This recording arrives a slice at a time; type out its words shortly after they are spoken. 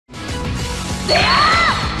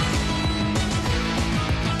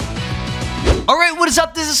Alright, what is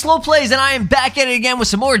up? This is SLOplays, and I am back at it again with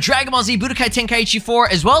some more Dragon Ball Z Budokai Tenkaichi 4,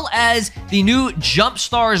 as well as the new Jump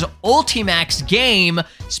Stars Ultimax game,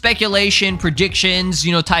 speculation, predictions,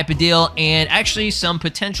 type of deal, and actually some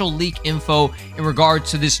potential leak info in regards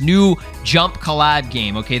to this new Jump collab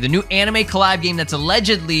game, okay? The new anime collab game that's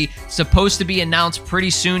allegedly supposed to be announced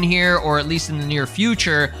pretty soon here, or at least in the near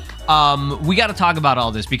future. We got to talk about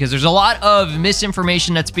all this because there's a lot of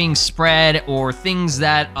misinformation that's being spread or things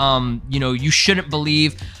that, you shouldn't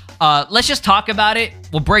believe. Let's just talk about it.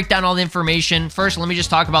 We'll break down all the information. First, let me just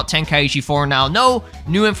talk about Tenkaichi 4 now. No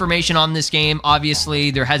new information on this game. Obviously,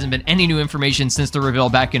 there hasn't been any new information since the reveal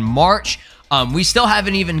back in March. We still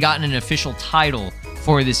haven't even gotten an official title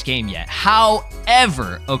for this game yet.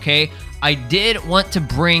 However, okay, I did want to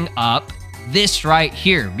bring up this right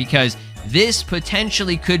here because this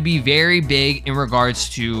potentially could be very big in regards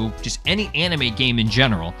to just any anime game in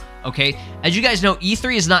general, okay? As you guys know,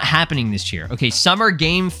 E3 is not happening this year, okay? Summer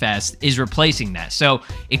Game Fest is replacing that. So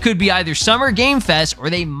it could be either Summer Game Fest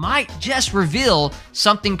or they might just reveal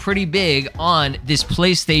something pretty big on this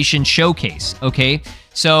PlayStation showcase, okay?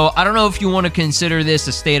 So I don't know if you want to consider this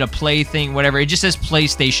a state of play thing, whatever. It just says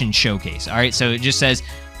PlayStation Showcase, all right? So it just says,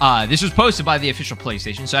 this was posted by the official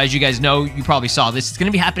PlayStation. So as you guys know, you probably saw this. It's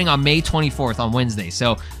going to be happening on May 24th on Wednesday.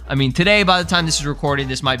 So, I mean, today, by the time this is recorded,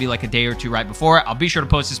 this might be like a day or two right before. I'll be sure to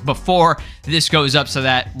post this before this goes up so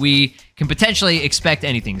that we can potentially expect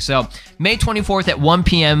anything. So May 24th at 1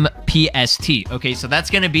 p.m. PST. Okay, so that's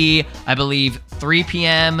going to be, I believe, 3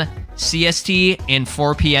 p.m. CST and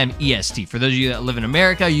 4 p.m. EST. For those of you that live in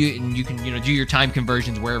America, you can do your time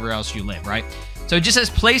conversions wherever else you live, right? So it just says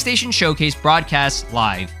PlayStation Showcase broadcast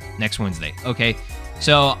live next Wednesday. Okay,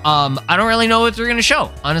 so I don't really know what they're gonna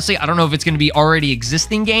show. Honestly, I don't know if it's gonna be already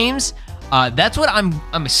existing games. That's what I'm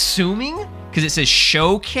assuming because it says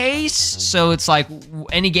showcase. So it's like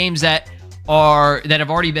any games that have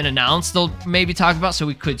already been announced, they'll maybe talk about. So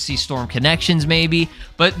we could see Storm Connections maybe,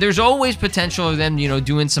 but there's always potential of them,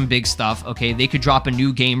 doing some big stuff. Okay, they could drop a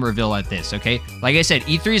new game reveal at this. Okay, like I said,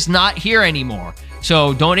 E3 is not here anymore.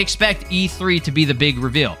 So don't expect E3 to be the big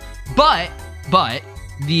reveal. But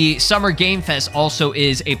the Summer Game Fest also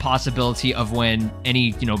is a possibility of when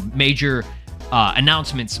any, major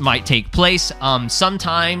announcements might take place.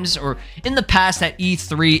 Sometimes, or in the past at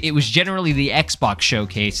E3, it was generally the Xbox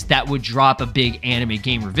showcase that would drop a big anime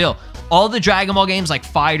game reveal. All the Dragon Ball games like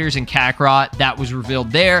Fighters and Kakarot, that was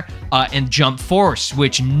revealed there, and Jump Force,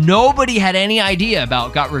 which nobody had any idea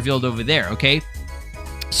about, got revealed over there, okay?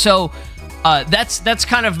 So that's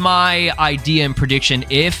kind of my idea and prediction.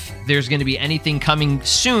 If there's going to be anything coming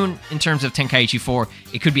soon in terms of Tenkaichi 4,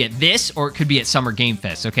 it could be at this or it could be at Summer Game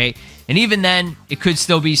Fest, okay? And even then, it could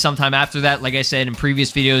still be sometime after that. Like I said in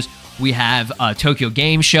previous videos, we have Tokyo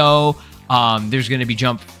Game Show. There's going to be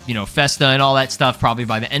Jump, Festa and all that stuff probably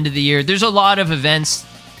by the end of the year. There's a lot of events.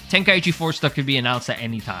 Tenkaichi 4 stuff could be announced at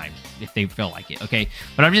any time if they feel like it, okay?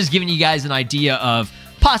 But I'm just giving you guys an idea of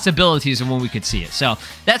possibilities of when we could see it. So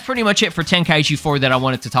that's pretty much it for Tenkaichi 4 that I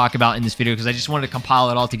wanted to talk about in this video because I just wanted to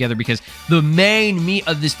compile it all together because the main meat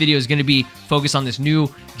of this video is going to be focused on this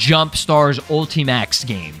new Jump Stars Ultimax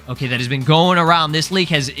game, okay, that has been going around. This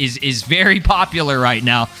leak is very popular right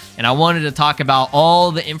now, and I wanted to talk about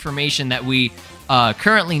all the information that we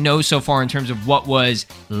currently know so far in terms of what was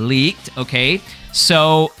leaked, okay?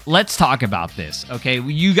 So let's talk about this, okay?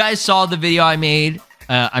 You guys saw the video I made.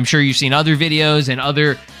 I'm sure you've seen other videos and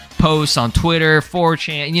other posts on Twitter,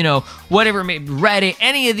 4chan, whatever, Reddit,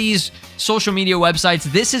 any of these social media websites.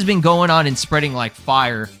 This has been going on and spreading like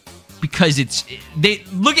fire because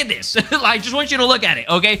look at this. I just want you to look at it,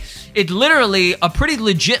 okay? It's literally a pretty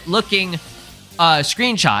legit looking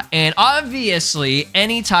screenshot. And obviously,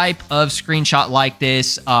 any type of screenshot like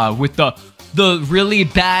this with the really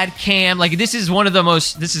bad cam, like this is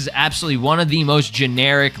absolutely one of the most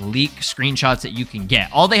generic leak screenshots that you can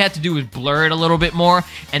get. All they had to do was blur it a little bit more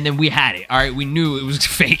and then we had it. All right, we knew it was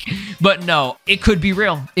fake. But no, it could be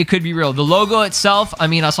real. It could be real. The logo itself, I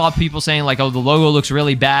mean, I saw people saying like, oh, the logo looks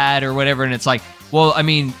really bad or whatever, and it's like, well, I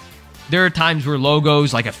mean, there are times where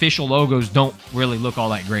logos, like official logos, don't really look all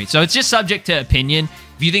that great. So it's just subject to opinion.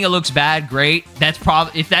 If you think it looks bad, great. That's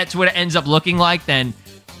probably, if that's what it ends up looking like, then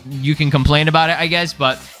you can complain about it, I guess.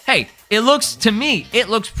 But hey, to me, it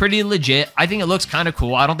looks pretty legit. I think it looks kind of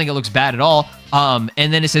cool. I don't think it looks bad at all. And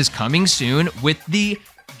then it says coming soon with the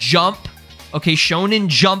Jump, okay, Shonen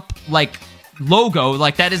Jump like logo,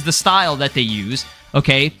 like that is the style that they use,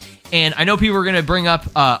 okay? And I know people are gonna bring up,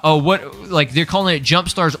 like they're calling it Jump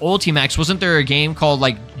Stars Ultimax. Wasn't there a game called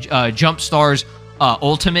like Jump Stars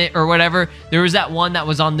Ultimate or whatever. There was that one that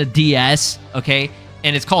was on the DS, okay?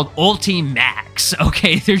 And it's called Ultimax,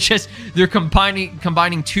 okay? They're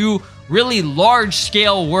combining two really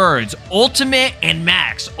large-scale words, Ultimate and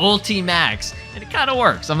Max, Ultimax. And it kind of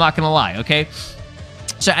works, I'm not gonna lie, okay?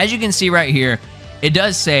 So as you can see right here, it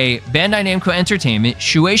does say Bandai Namco Entertainment,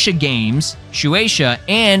 Shueisha Games, Shueisha,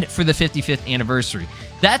 and for the 55th anniversary.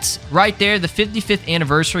 That's right there. The 55th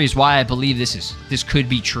anniversary is why I believe this could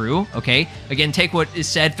be true, okay? Again, take what is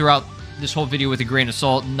said throughout this whole video with a grain of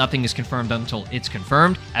salt. Nothing is confirmed until it's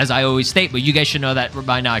confirmed, as I always state, but you guys should know that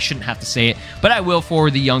by now. I shouldn't have to say it, but I will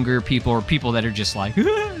for the younger people or people that are just like,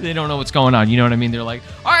 they don't know what's going on, you know what I mean? They're like,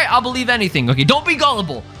 all right, I'll believe anything, okay? Don't be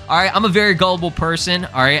gullible, all right? I'm a very gullible person,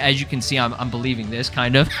 all right? As you can see, I'm believing this,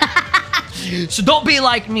 kind of. So don't be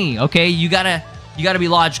like me, okay? You gotta be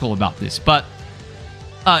logical about this, but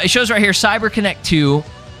it shows right here, CyberConnect 2,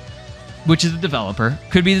 which is the developer,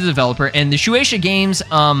 could be the developer, and the Shueisha Games,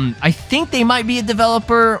 I think they might be a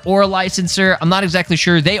developer or a licensor. I'm not exactly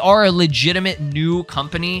sure. They are a legitimate new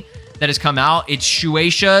company that has come out. It's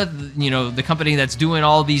Shueisha, you know, the company that's doing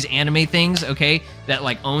all these anime things, okay, that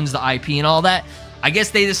like owns the IP and all that. I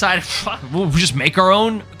guess they decided, fuck, we'll just make our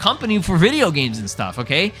own company for video games and stuff,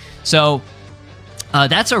 okay? So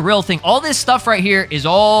that's a real thing. All this stuff right here is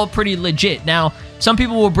all pretty legit. Now, some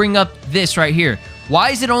people will bring up this right here.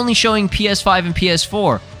 Why is it only showing PS5 and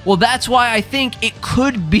PS4? Well, that's why I think it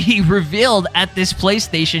could be revealed at this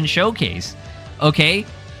PlayStation showcase, okay?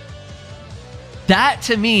 That,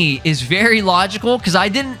 to me, is very logical, because I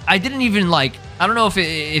didn't even, like, I don't know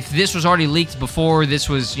if this was already leaked before this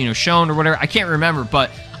was, you know, shown or whatever. I can't remember,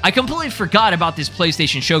 but I completely forgot about this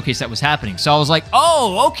PlayStation showcase that was happening. So I was like,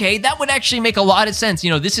 oh, okay, that would actually make a lot of sense.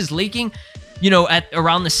 You know, this is leaking, you know, at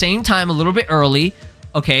around the same time, a little bit early,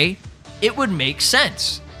 okay? It would make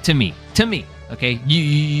sense to me, okay?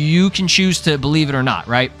 You can choose to believe it or not,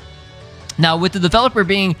 right? Now, with the developer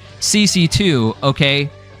being CC2,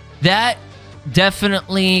 okay, that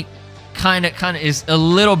definitely kind of is a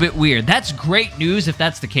little bit weird. That's great news if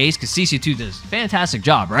that's the case, because CC2 does a fantastic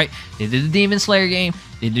job, right? They did the Demon Slayer game,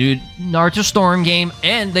 they did Naruto Storm game,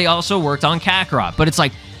 and they also worked on Kakarot. But it's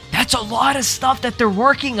like, that's a lot of stuff that they're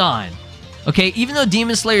working on, okay? Even though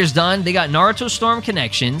Demon Slayer's done, they got Naruto Storm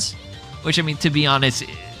connections, which, I mean, to be honest,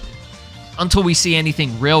 until we see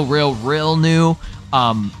anything real new,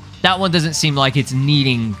 that one doesn't seem like it's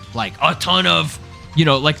needing, like, a ton of, you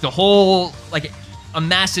know, like, the whole, like, a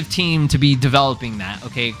massive team to be developing that,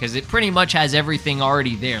 okay? Because it pretty much has everything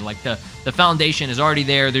already there. Like, the foundation is already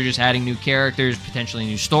there. They're just adding new characters, potentially a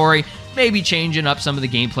new story, maybe changing up some of the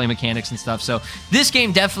gameplay mechanics and stuff. So this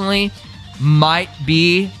game definitely might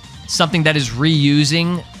be something that is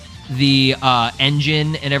reusing the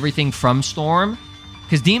engine and everything from Storm,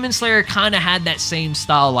 because Demon Slayer kind of had that same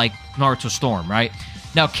style like Naruto Storm, right?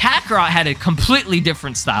 Now, Kakarot had a completely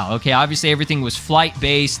different style, okay? Obviously, everything was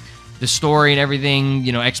flight-based, the story and everything,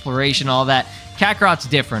 you know, exploration, all that. Kakarot's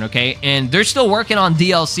different, okay? And they're still working on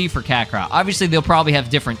DLC for Kakarot. Obviously, they'll probably have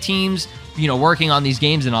different teams, you know, working on these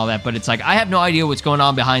games and all that, but it's like, I have no idea what's going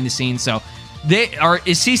on behind the scenes, so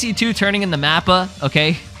is CC2 turning in the Mappa,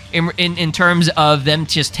 okay? In terms of them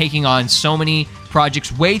just taking on so many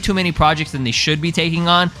projects, way too many projects than they should be taking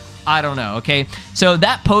on, I don't know, okay? So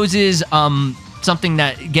that poses something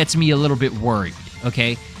that gets me a little bit worried,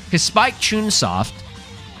 okay? Because Spike Chunsoft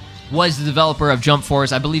was the developer of Jump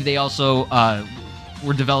Force. I believe they also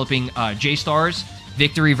were developing J-Stars,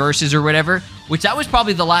 Victory Versus or whatever, which that was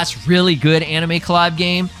probably the last really good anime collab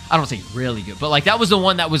game. I don't say really good, but like that was the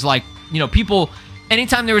one that was like, you know, people...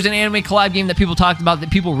 Anytime there was an anime collab game that people talked about, that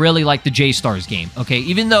people really liked the J-Stars game, okay?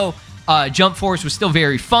 Even though Jump Force was still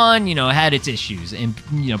very fun, you know, it had its issues, and,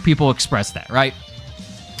 you know, people expressed that, right?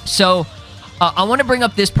 So, I want to bring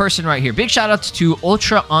up this person right here. Big shout-outs to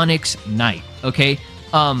Ultra Onyx Knight, okay?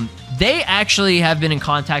 They actually have been in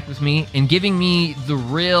contact with me and giving me the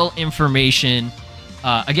real information.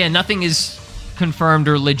 Again, nothing is confirmed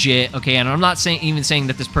or legit, okay? And I'm not even saying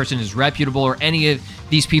that this person is reputable or any of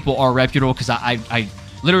these people are reputable, because I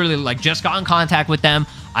literally like just got in contact with them.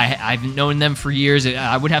 I've known them for years.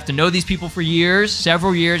 I would have to know these people for years,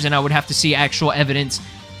 several years, and I would have to see actual evidence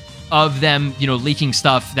of them, you know, leaking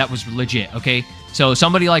stuff that was legit, okay? So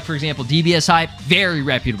somebody like, for example, DBSI, very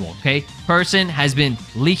reputable, okay? Person has been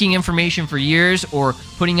leaking information for years or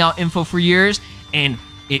putting out info for years, and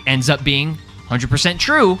it ends up being 100%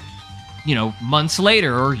 true, you know, months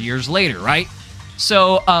later or years later, right?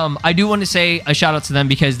 So I do want to say a shout out to them,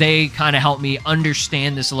 because they kind of helped me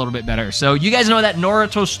understand this a little bit better. So you guys know that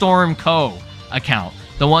Naruto Storm Co. account,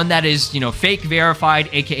 the one that is, you know, fake verified,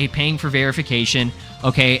 aka paying for verification,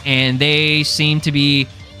 okay? And they seem to be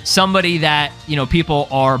somebody that, you know, people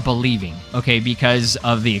are believing, okay, because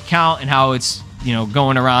of the account and how it's, you know,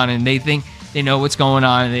 going around, and they think they know what's going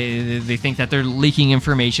on. They think that they're leaking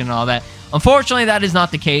information and all that. Unfortunately, that is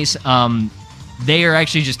not the case. They are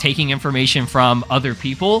actually just taking information from other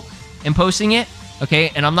people and posting it,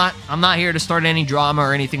 okay? And I'm not here to start any drama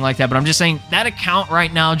or anything like that, but I'm just saying that account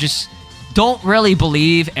right now, just don't really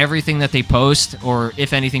believe everything that they post, or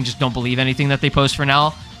if anything, just don't believe anything that they post for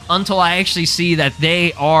now, until I actually see that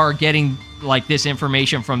they are getting like this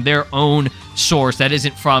information from their own source that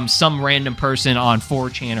isn't from some random person on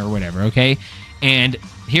 4chan or whatever, okay? And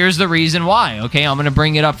here's the reason why, okay? I'm going to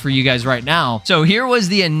bring it up for you guys right now. So here was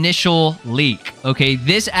the initial leak, okay?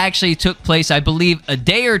 This actually took place, I believe, a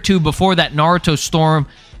day or two before that Naruto Storm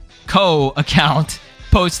Co. account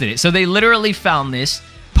posted it. So they literally found this,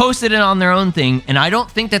 posted it on their own thing, and I don't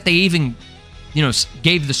think that they even, you know,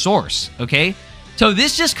 gave the source, okay? So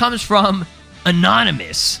this just comes from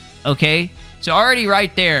Anonymous, okay? So already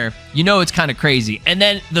right there, you know it's kind of crazy. And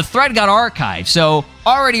then the thread got archived. So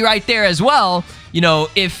already right there as well, you know,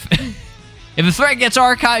 if if the thread gets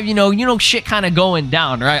archived, you know shit kind of going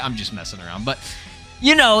down, right? I'm just messing around, but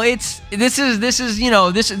you know, this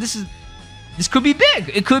could be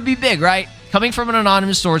big. It could be big, right? Coming from an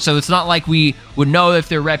anonymous source, so it's not like we would know if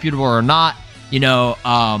they're reputable or not. You know,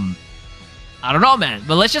 I don't know, man.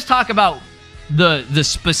 But let's just talk about the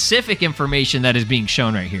specific information that is being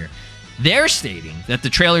shown right here. They're stating that the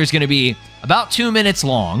trailer is going to be about 2 minutes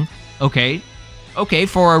long. Okay,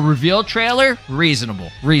 for a reveal trailer,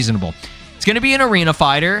 reasonable. It's going to be an arena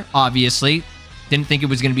fighter, obviously. Didn't think it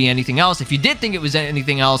was going to be anything else. If you did think it was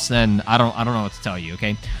anything else, then I don't know what to tell you,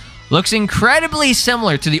 okay? Looks incredibly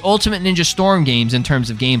similar to the Ultimate Ninja Storm games in terms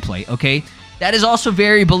of gameplay, okay? That is also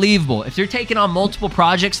very believable. If they're taking on multiple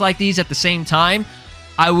projects like these at the same time,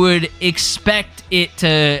 I would expect it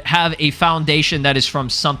to have a foundation that is from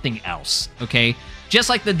something else, okay? Just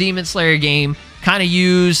like the Demon Slayer game kind of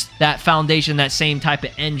used that foundation, that same type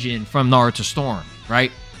of engine from Naruto Storm,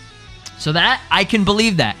 right? So that, I can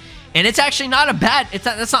believe that. And it's actually not a bad,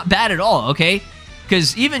 that's not bad at all, okay?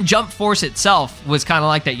 Because even Jump Force itself was kind of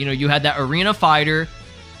like that. You know, you had that arena fighter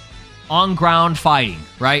on ground fighting,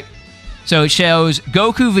 right? So it shows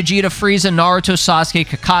Goku, Vegeta, Frieza, Naruto, Sasuke,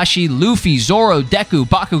 Kakashi, Luffy, Zoro, Deku,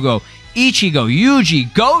 Bakugo, Ichigo, Yuji,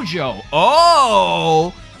 Gojo.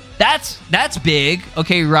 Oh, that's big.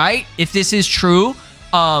 Okay, right? If this is true,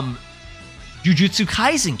 Jujutsu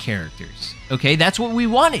Kaisen characters. Okay, that's what we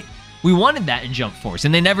wanted. We wanted that in Jump Force,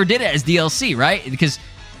 and they never did it as DLC, right? Because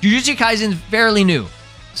Jujutsu Kaisen is fairly new.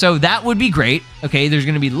 So that would be great. Okay, there's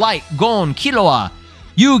going to be Light, Gon, Killua,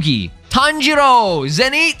 Yugi, Tanjiro,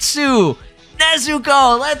 Zenitsu,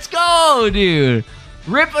 Nezuko. Let's go, dude.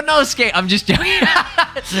 Ripponosuke. I'm just joking.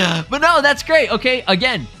 But no, that's great. Okay,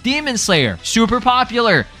 again, Demon Slayer, super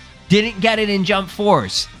popular. Didn't get it in Jump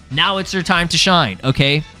Force. Now it's their time to shine,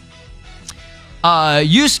 okay?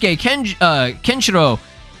 Yusuke, Kenshiro,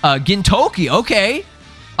 Gintoki, okay.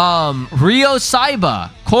 Ryo Saiba,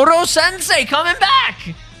 Koro Sensei coming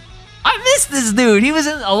back. I missed this dude. He was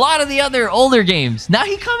in a lot of the other older games. Now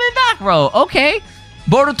he coming back, bro. Okay.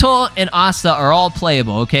 Boruto and Asta are all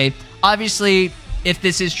playable, okay? Obviously, if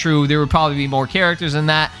this is true, there would probably be more characters than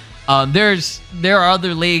that. There are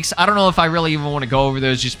other leaks. I don't know if I really even want to go over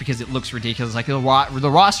those just because it looks ridiculous. Like the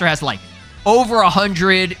roster has like over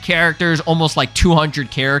 100 characters, almost like 200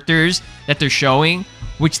 characters that they're showing,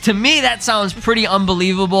 which to me that sounds pretty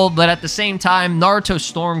unbelievable. But at the same time, Naruto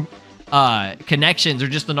Storm connections, or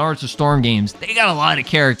just the Naruto Storm games, they got a lot of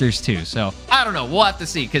characters too. So I don't know, we'll have to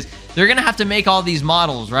see, because they're gonna have to make all these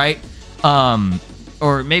models, right?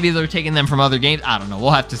 Or maybe they're taking them from other games. I don't know. We'll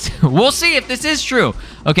have to see. We'll see if this is true.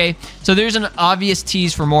 Okay, so there's an obvious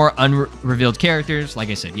tease for more unrevealed characters. Like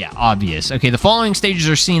I said, yeah, obvious. Okay, the following stages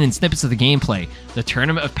are seen in snippets of the gameplay. The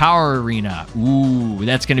Tournament of Power Arena. Ooh,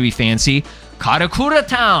 that's going to be fancy. Karakura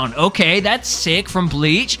Town. Okay, that's sick, from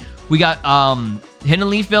Bleach. We got Hidden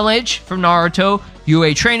Leaf Village from Naruto.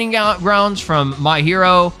 UA Training Grounds from My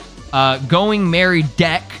Hero. Going Merry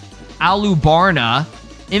Deck. Alubarna.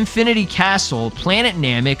 Infinity Castle, Planet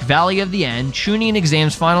Namek, Valley of the End, Chunin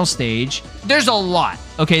Exam's final stage. There's a lot.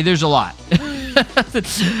 Okay, there's a lot.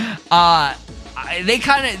 They're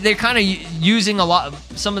kind of using a lot of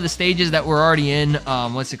some of the stages that were already in.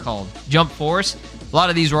 What's it called? Jump Force. A lot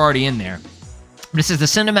of these were already in there. This is the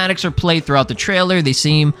cinematics are played throughout the trailer. They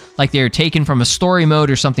seem like they're taken from a story mode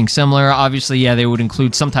or something similar. Obviously, yeah, they would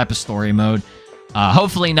include some type of story mode.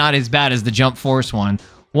 Hopefully not as bad as the Jump Force one.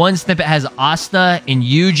 One snippet has Asta and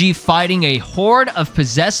Yuji fighting a horde of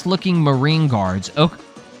possessed-looking Marine guards.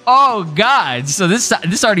 Oh God! So this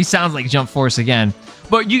already sounds like Jump Force again.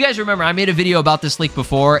 But you guys remember, I made a video about this leak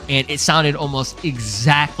before, and it sounded almost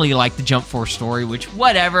exactly like the Jump Force story, which,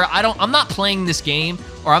 whatever. I'm not playing this game,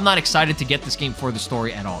 or I'm not excited to get this game for the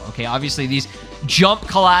story at all, okay? Obviously, these Jump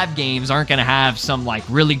collab games aren't going to have some, like,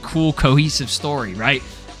 really cool, cohesive story, right?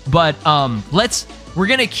 But, we're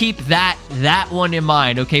going to keep that one in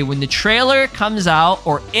mind, okay? When the trailer comes out,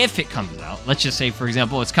 or if it comes out, let's just say, for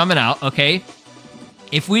example, it's coming out, okay?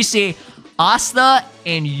 If we see Asta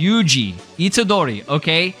and Yuji Itadori,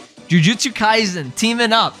 okay? Jujutsu Kaisen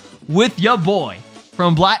teaming up with your boy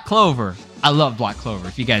from Black Clover. I love Black Clover,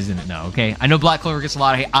 if you guys didn't know, okay? I know Black Clover gets a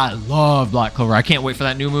lot of hate. I love Black Clover. I can't wait for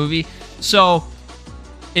that new movie. So,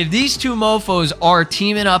 if these two mofos are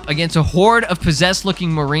teaming up against a horde of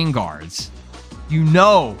possessed-looking Marine guards, you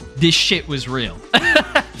know this shit was real.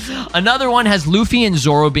 Another one has Luffy and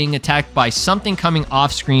Zoro being attacked by something coming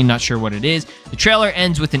off screen, not sure what it is. The trailer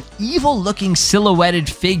ends with an evil-looking silhouetted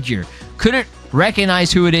figure. Couldn't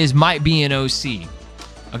recognize who it is, might be an OC.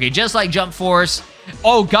 Okay, just like Jump Force.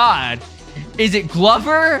 Oh God, is it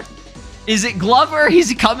Glover? Is it Glover?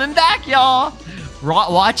 He's coming back, y'all.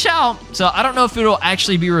 Watch out. So I don't know if it'll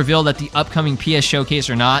actually be revealed at the upcoming PS showcase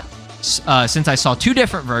or not. Since I saw two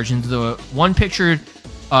different versions. The one pictured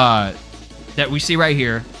that we see right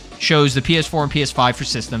here shows the PS4 and PS5 for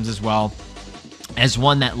systems, as well as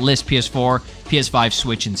one that lists PS4, PS5,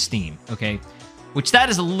 Switch, and Steam. Okay, which that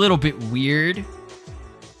is a little bit weird.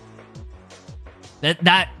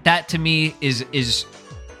 That to me is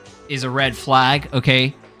a red flag.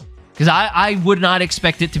 Okay, because I would not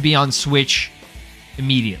expect it to be on Switch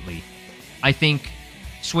immediately. I think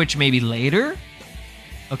Switch maybe later.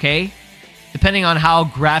 Okay, depending on how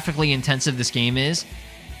graphically intensive this game is,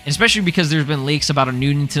 especially because there's been leaks about a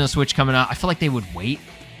new Nintendo Switch coming out. I feel like they would wait.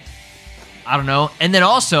 I don't know. And then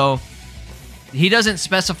also, he doesn't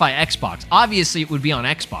specify Xbox. Obviously, it would be on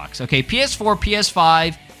Xbox. Okay, PS4,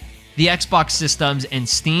 PS5, the Xbox systems, and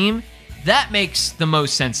Steam. That makes the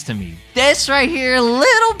most sense to me. This right here, a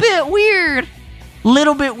little bit weird.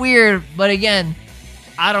 Little bit weird. But again,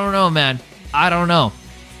 I don't know, man. I don't know.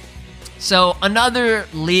 So another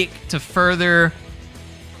leak to further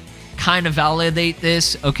kind of validate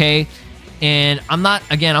this, okay? And I'm not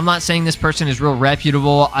saying this person is real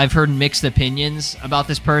reputable. I've heard mixed opinions about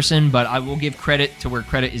this person, but I will give credit to where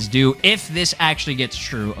credit is due if this actually gets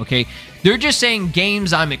true, okay? They're just saying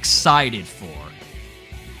games I'm excited for,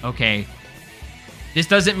 okay? This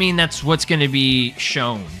doesn't mean that's what's going to be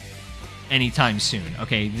shown anytime soon,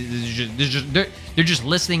 okay? They're just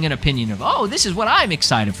listing an opinion of, oh, this is what I'm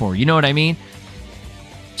excited for. You know what I mean?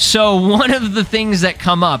 So one of the things that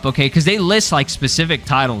come up, okay, because they list like specific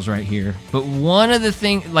titles right here, but one of the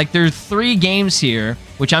things, like there's 3 games here,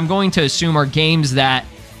 which I'm going to assume are games that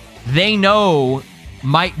they know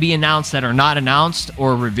might be announced that are not announced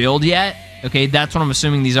or revealed yet. Okay, that's what I'm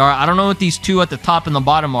assuming these are. I don't know what these 2 at the top and the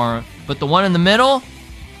bottom are, but the one in the middle,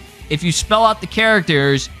 if you spell out the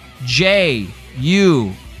characters, J-U-M-P,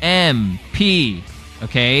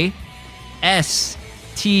 okay?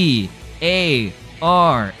 S-T-A-R-S.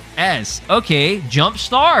 Okay, Jump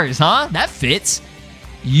Stars, huh? That fits.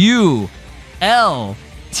 U-L-T-I-M-A-X.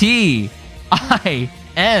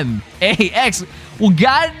 Well,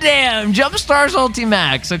 goddamn, Jump Stars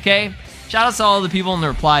Ultimax, okay? Shout out to all the people in the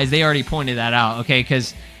replies. They already pointed that out, okay?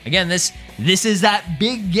 Because, again, this is that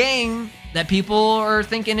big game that people are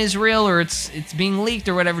thinking is real, or it's being leaked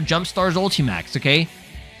or whatever. Jump Stars Ultimax, okay?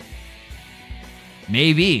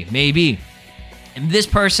 Maybe. And this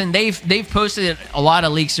person, they've posted a lot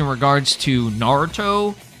of leaks in regards to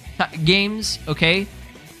Naruto games, okay?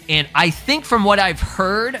 And I think from what I've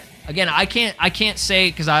heard, again, I can't say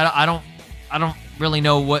because I don't really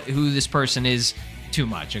know who this person is too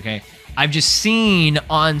much, okay? I've just seen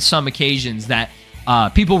on some occasions that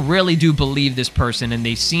people really do believe this person, and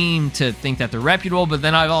they seem to think that they're reputable, but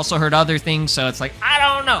then I've also heard other things, so it's like, I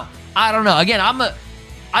don't know. Again,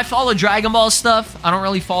 I follow Dragon Ball stuff. I don't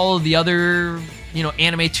really follow the other,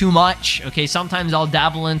 anime too much, okay? Sometimes I'll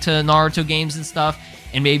dabble into Naruto games and stuff,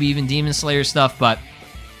 and maybe even Demon Slayer stuff, but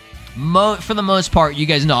for the most part, you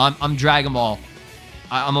guys know, I'm Dragon Ball.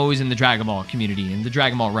 I'm always in the Dragon Ball community, in the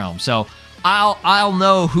Dragon Ball realm, so I'll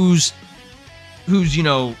know who's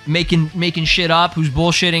making shit up, who's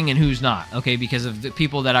bullshitting, and who's not, okay, because of the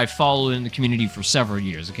people that I've followed in the community for several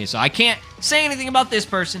years, okay? So I can't say anything about this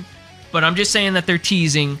person, but I'm just saying that they're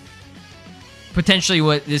teasing potentially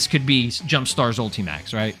what this could be, Jump Stars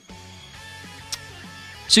Ultimax, right?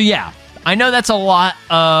 So yeah, I know that's a lot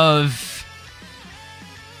of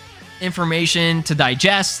information to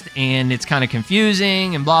digest, and it's kind of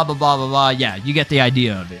confusing, and blah, blah, blah, blah, blah. Yeah, you get the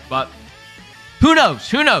idea of it, but who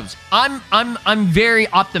knows? I'm very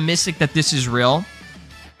optimistic that this is real.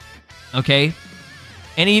 okay?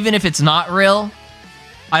 And even if it's not real,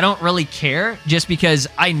 I don't really care, just because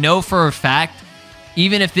I know for a fact,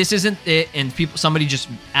 even if this isn't it and somebody just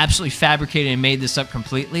absolutely fabricated and made this up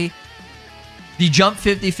completely, the Jump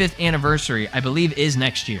 55th anniversary, I believe, is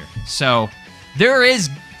next year. So there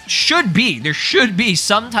should be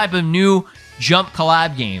some type of new Jump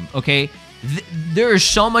collab game, okay? There is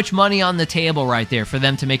so much money on the table right there for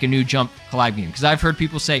them to make a new Jump collab game. Because I've heard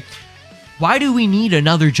people say, why do we need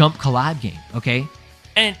another Jump collab game, okay?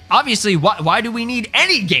 And obviously, why do we need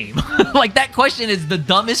any game? Like, that question is the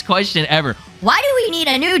dumbest question ever. Why do we need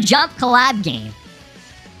a new Jump collab game?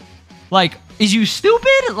 Like, is you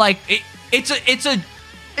stupid? Like, it's a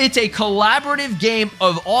collaborative game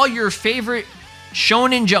of all your favorite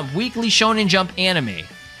Shonen Jump, weekly Shonen Jump anime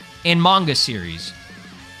and manga series.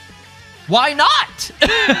 Why not?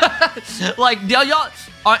 Like, y'all,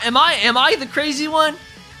 am I the crazy one?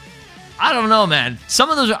 I don't know, man.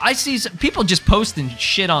 Some of those, I see people just posting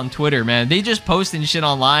shit on Twitter, man. They just posting shit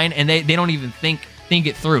online, and they don't even think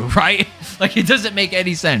it through, right? Like, it doesn't make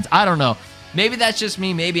any sense. I don't know. Maybe that's just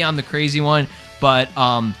me. Maybe I'm the crazy one. But,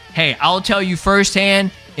 hey, I'll tell you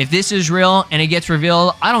firsthand, if this is real and it gets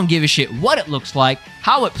revealed, I don't give a shit what it looks like,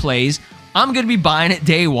 how it plays. I'm going to be buying it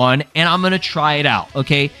day one, and I'm going to try it out,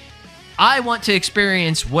 okay? I want to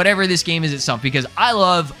experience whatever this game is itself, because I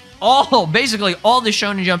love basically all the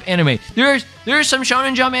Shonen Jump anime. There's some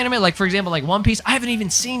Shonen Jump anime, like, for example, like One Piece, I haven't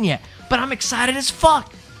even seen yet, but I'm excited as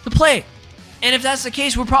fuck to play it. And if that's the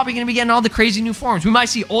case, we're probably going to be getting all the crazy new forms. We might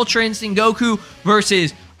see Ultra Instinct Goku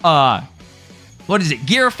versus, what is it,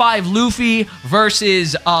 Gear 5 Luffy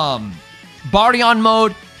versus, Baryon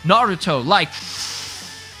Mode Naruto. Like,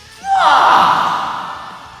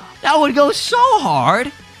 that would go so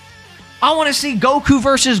hard. I want to see Goku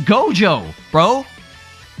versus Gojo, bro.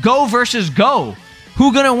 Go versus Go.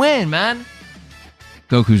 Who gonna win, man?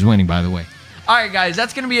 Goku's winning, by the way. All right, guys,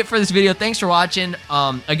 that's gonna be it for this video. Thanks for watching.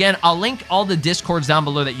 Again, I'll link all the Discords down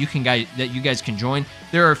below that you guys can join.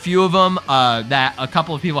 There are a few of them that a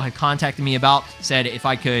couple of people had contacted me about, said if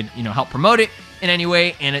I could, help promote it in any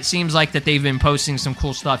way, and it seems like that they've been posting some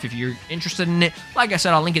cool stuff. If you're interested in it, like I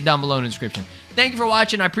said, I'll link it down below in the description. Thank you for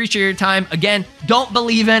watching. I appreciate your time. Again, don't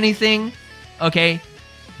believe anything, okay?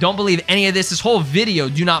 Don't believe any of this. This whole video,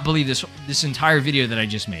 do not believe this entire video that I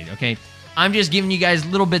just made, okay? I'm just giving you guys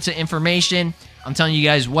little bits of information. I'm telling you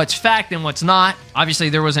guys what's fact and what's not. Obviously,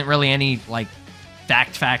 there wasn't really any, like,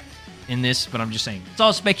 fact in this, but I'm just saying. It's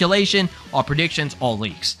all speculation, all predictions, all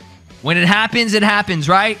leaks. When it happens,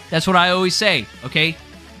 right? That's what I always say, okay?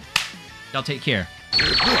 Y'all take care.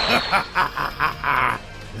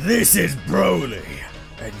 This is Broly,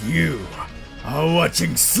 and you are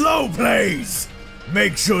watching SLOplays.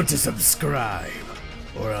 Make sure to subscribe,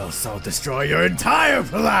 or else I'll destroy your entire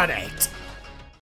planet!